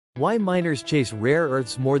Why miners chase rare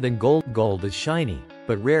earths more than gold? Gold is shiny,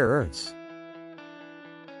 but rare earths,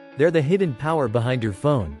 they're the hidden power behind your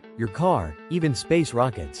phone, your car, even space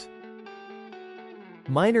rockets.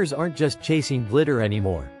 Miners aren't just chasing glitter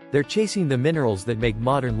anymore, they're chasing the minerals that make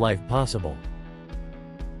modern life possible.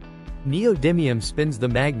 Neodymium spins the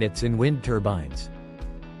magnets in wind turbines.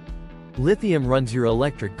 Lithium runs your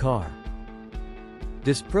electric car.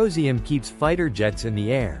 Dysprosium keeps fighter jets in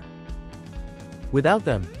the air. Without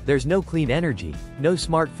them, there's no clean energy, no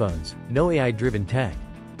smartphones, no AI-driven tech.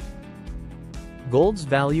 Gold's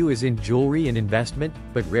value is in jewelry and investment,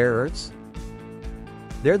 but rare earths?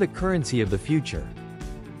 They're the currency of the future.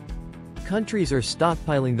 Countries are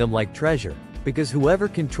stockpiling them like treasure, because whoever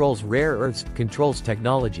controls rare earths controls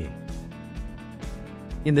technology.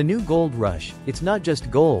 In the new gold rush, it's not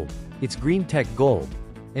just gold, it's green tech gold,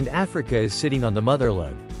 and Africa is sitting on the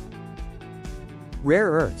motherlode.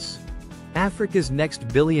 Rare earths. Africa's next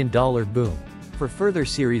billion-dollar boom. For further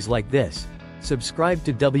series like this, subscribe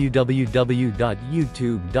to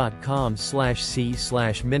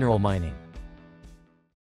www.youtube.com/c/mineralmining.